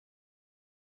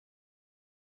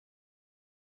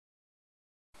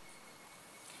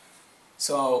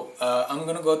So I'm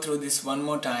going to go through this one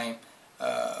more time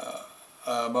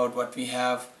about what we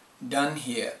have done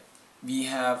here. We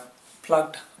have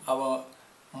plugged our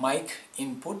mic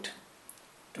input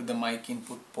to the mic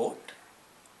input port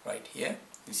right here.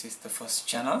 This is the first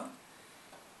channel,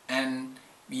 and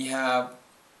we have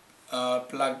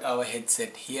plugged our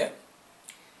headset here.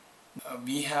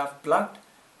 We have plugged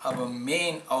our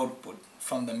main output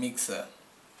from the mixer,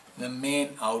 the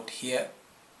main out here,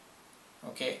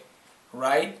 okay,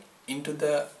 right into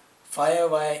the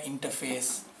Firewire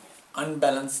interface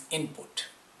unbalanced input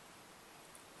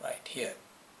right here.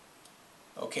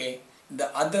 Okay,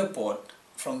 the other port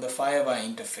from the Firewire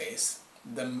interface,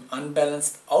 the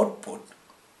unbalanced output,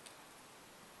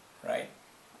 right,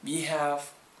 we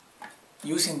have,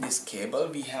 using this cable,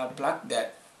 we have plugged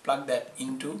that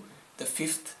into the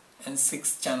 5th and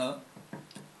 6th channel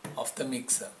of the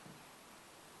mixer,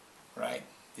 right.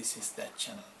 This is that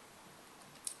channel.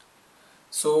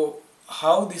 So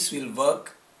how this will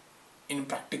work in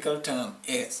practical term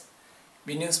is,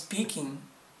 when you're speaking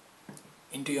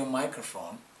into your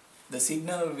microphone, the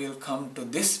signal will come to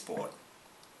this port,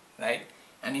 right,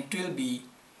 and the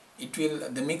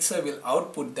mixer will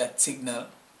output that signal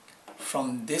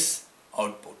from this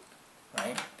output,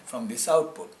 right, from this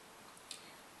output,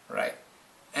 right,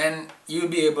 and you'll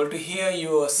be able to hear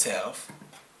yourself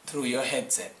through your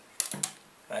headset,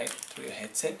 right, through your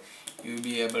headset you'll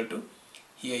be able to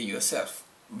hear yourself.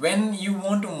 When you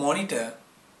want to monitor,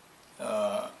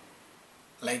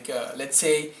 let's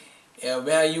say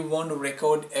where you want to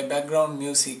record a background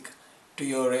music to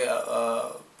your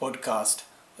podcast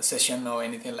session or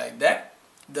anything like that,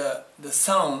 the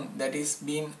sound that is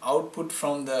being output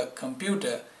from the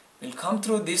computer will come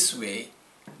through this way,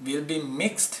 will be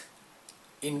mixed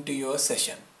into your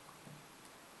session,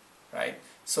 right.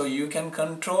 So you can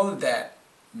control that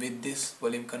with this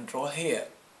volume control here.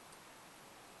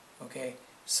 Okay,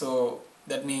 so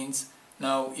that means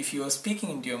now if you are speaking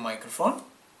into your microphone,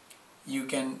 you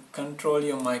can control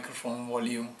your microphone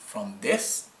volume from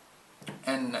this,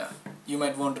 and you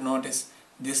might want to notice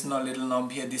this little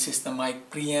knob here. This is the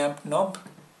mic preamp knob,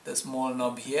 the small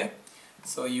knob here.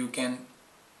 So you can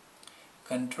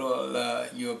control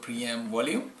your preamp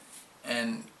volume,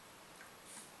 and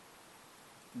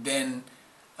then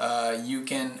you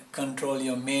can control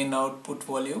your main output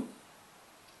volume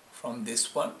from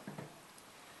this one,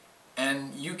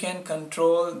 and you can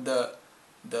control the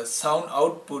sound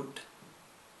output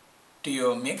to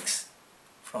your mix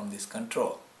from this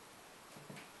control,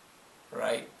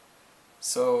 right.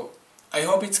 So I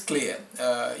hope it's clear.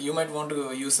 You might want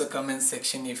to use the comment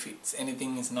section if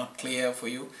anything is not clear for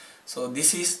you. So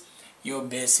this is your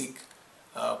basic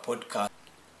podcast.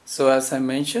 So as I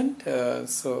mentioned,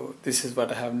 so this is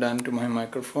what I have done to my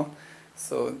microphone.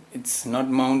 So it's not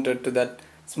mounted to that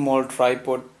small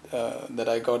tripod that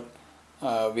I got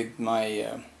with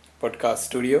my podcast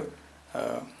studio.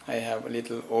 I have a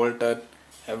little altered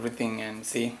everything, and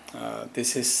see,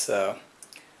 this is the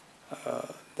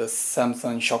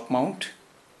Samsung shock mount,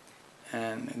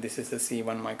 and this is the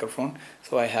C1 microphone.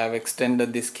 So I have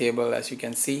extended this cable, as you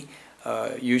can see.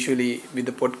 Usually with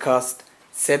the podcast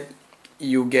set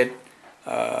you get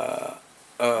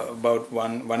about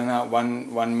 1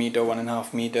 meter,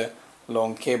 1.5 meter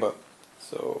long cable.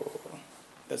 So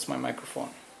that's my microphone.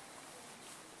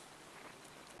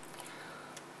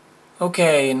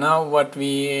 Okay, now what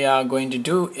we are going to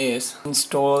do is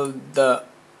install the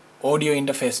audio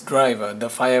interface driver, the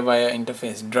Firewire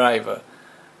interface driver,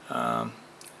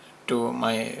 to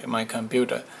my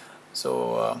computer.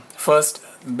 So first,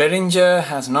 Behringer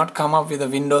has not come up with a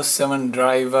Windows 7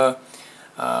 driver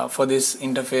for this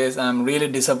interface. I'm really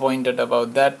disappointed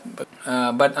about that,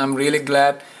 but I'm really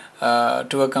glad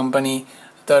to a company,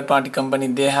 third-party company,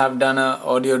 they have done a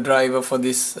audio driver for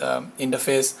this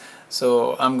interface.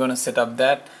 So I'm gonna set up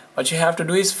that. What you have to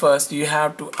do is, first you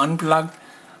have to unplug,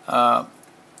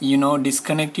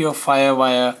 disconnect your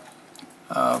Firewire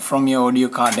from your audio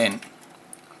card in,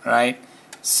 right.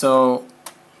 So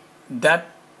that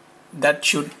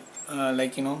should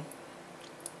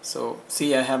so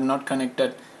see, I have not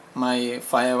connected my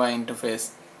Firewire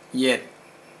interface yet.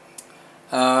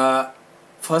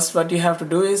 First what you have to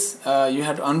do is, you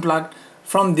have to unplug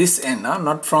from this end,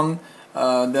 not from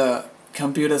the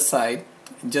computer side.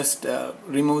 Just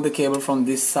remove the cable from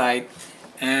this side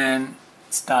and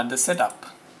start the setup.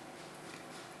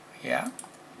 Yeah,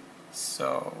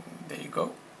 so there you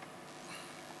go.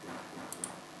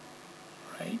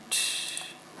 Right,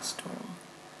 install.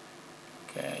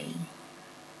 Okay,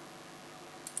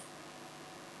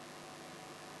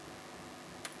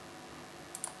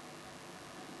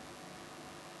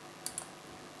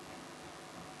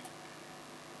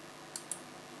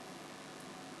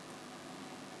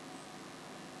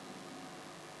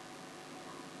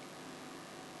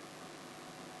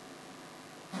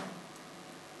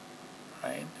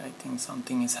 right? I think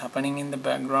something is happening in the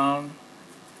background.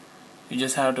 You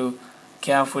just have to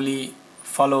carefully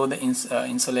follow the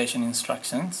installation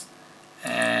instructions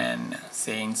and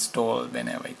say install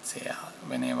whenever it say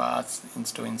whenever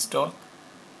asks to install.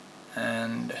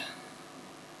 And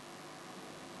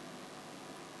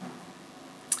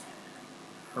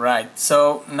right,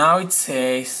 so now it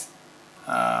says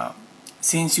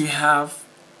since you have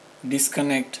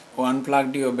disconnect or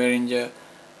unplugged your Behringer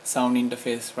sound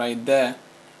interface right there,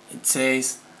 it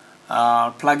says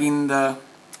plug in the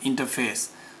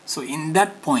interface. So in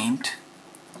that point,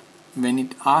 when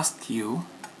it asks you,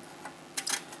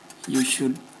 you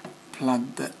should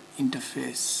plug the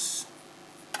interface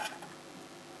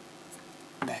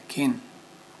back in.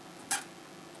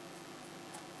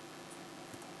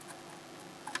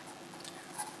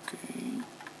 Okay.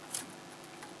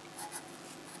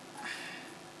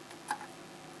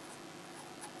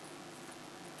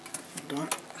 Done.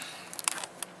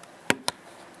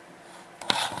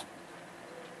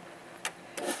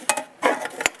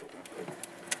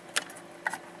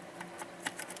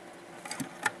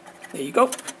 There you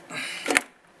go.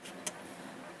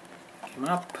 Came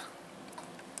up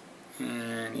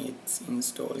and it's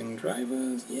installing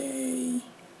drivers. Yay!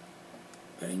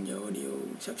 Behringer audio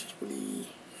successfully.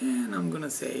 And I'm gonna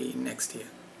say next here.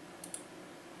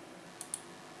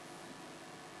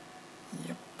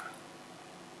 Yep.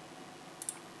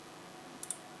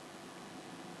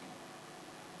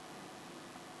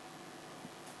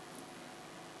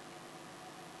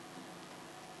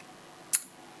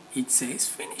 It says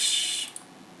finish.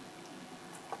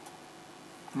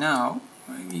 Now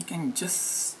we can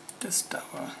just test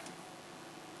our,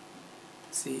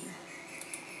 see,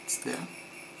 it's there.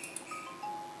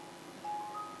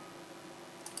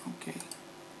 Okay,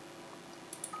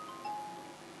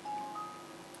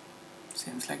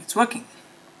 seems like it's working.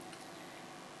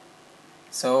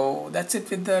 So that's it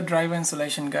with the driver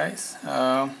installation, guys.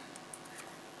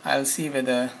 I'll see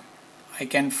whether I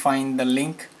can find the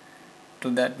link to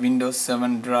that Windows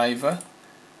 7 driver.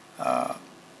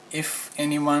 If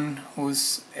anyone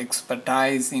who's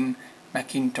expertise in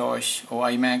Macintosh or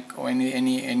iMac or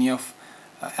any of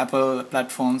Apple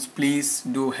platforms, please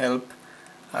do help.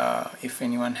 If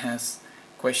anyone has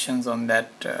questions on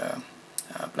that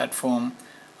platform,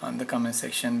 on the comment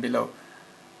section below.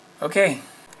 Okay,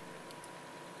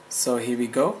 so here we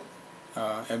go.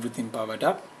 Everything powered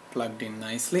up, plugged in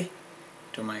nicely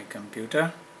to my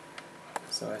computer.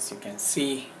 So as you can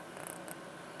see,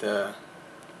 the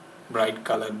bright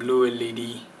color blue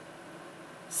LED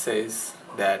says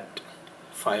that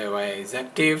Firewire is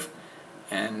active,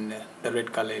 and the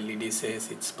red color LED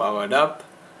says it's powered up.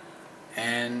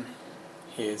 And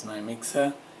here's my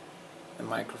mixer. The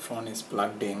microphone is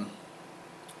plugged in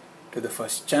to the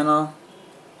first channel,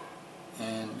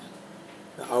 and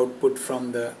the output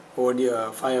from the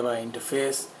audio Firewire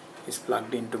interface is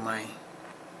plugged into my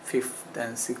 5th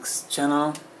and 6th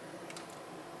channel,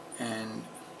 and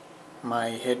my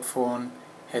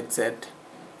headset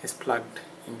is plugged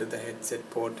into the headset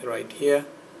port right here,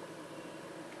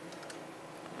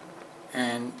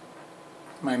 and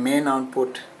my main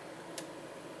output,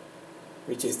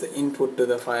 which is the input to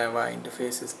the Firewire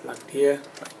interface, is plugged here,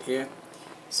 right here.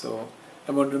 So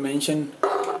I want to mention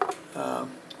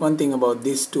one thing about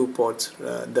these two ports,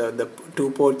 the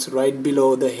two ports right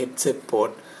below the headset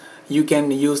port. You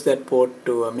can use that port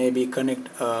to maybe connect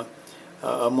a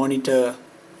monitor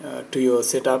to your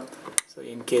setup. So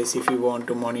in case if you want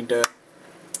to monitor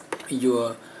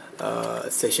your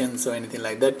sessions or anything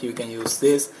like that, you can use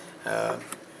this.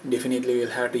 Definitely you'll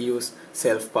have to use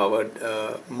self-powered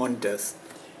monitors.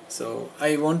 So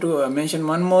I want to mention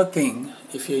one more thing.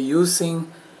 If you're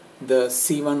using the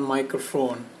C1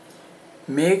 microphone,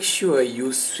 make sure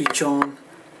you switch on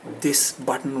this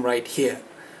button right here.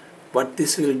 What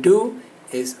this will do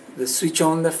is the switch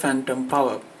on the phantom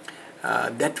power.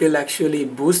 That will actually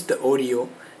boost the audio,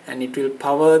 and it will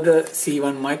power the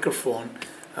C1 microphone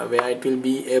where it will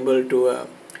be able to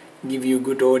give you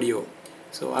good audio.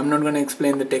 So I'm not going to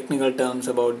explain the technical terms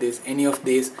about this, any of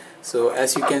this. So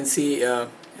as you can see,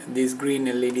 this green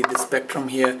LED, the spectrum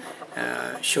here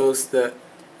shows the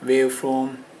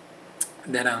waveform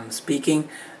that I'm speaking.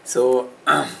 So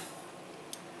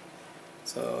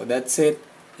so that's it.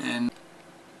 And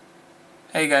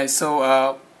hey guys,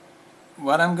 so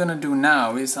what I'm gonna do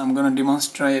now is I'm gonna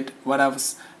demonstrate what I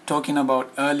was talking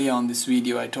about earlier on this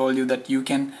video. I told you that you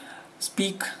can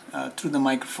speak through the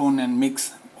microphone and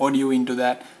mix audio into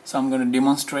that. So I'm gonna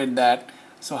demonstrate that,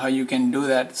 so how you can do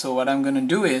that. So what I'm gonna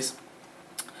do is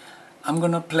I'm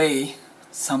gonna play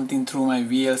something through my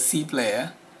VLC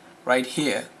player right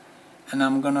here, and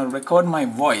I'm gonna record my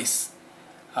voice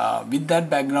with that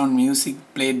background music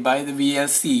played by the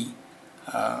VLC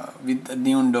with the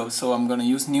Nuendo. So I'm going to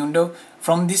use Nuendo.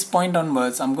 From this point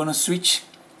onwards, I'm going to switch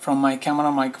from my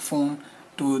camera microphone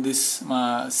to this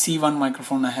C1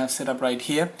 microphone I have set up right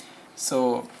here.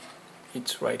 So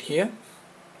it's right here.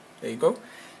 There you go.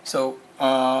 So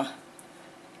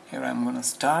here I'm going to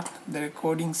start the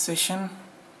recording session.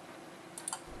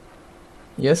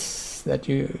 Yes, that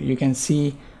you can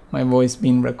see my voice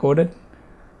being recorded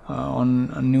on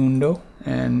a Nuendo,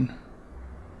 and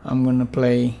I'm gonna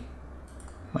play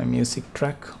my music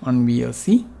track on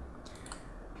VLC.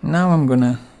 Now I'm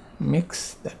gonna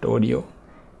mix that audio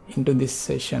into this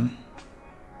session.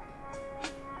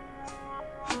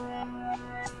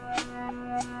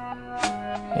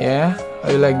 Yeah, how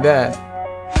you like that?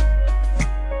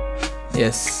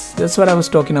 Yes, that's what I was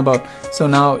talking about. So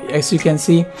now, as you can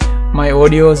see, my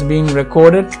audio is being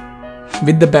recorded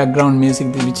with the background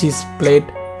music which is played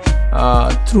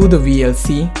through the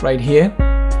VLC right here.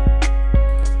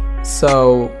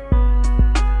 So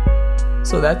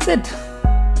that's it.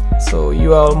 So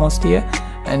you are almost here,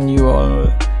 and you all,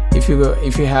 if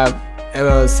you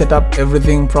have set up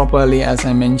everything properly as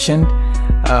I mentioned,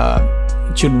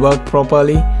 it should work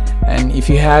properly. And if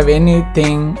you have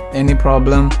anything, any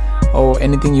problem or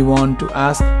anything you want to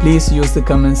ask, please use the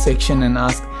comment section and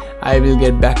ask. I will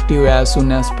get back to you as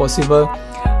soon as possible.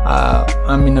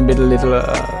 I'm in a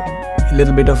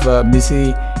little bit of a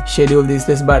busy schedule these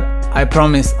days, but I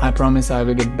promise I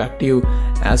will get back to you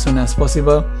as soon as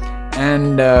possible.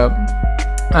 And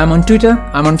I'm on Twitter,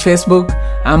 I'm on Facebook,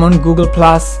 I'm on Google+.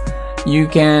 You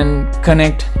can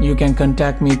connect, you can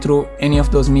contact me through any of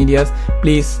those medias.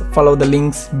 Please follow the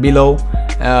links below.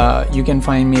 You can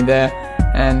find me there.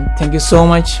 And thank you so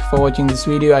much for watching this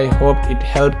video. I hope it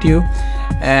helped you,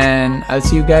 and I'll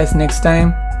see you guys next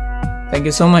time. Thank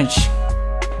you so much.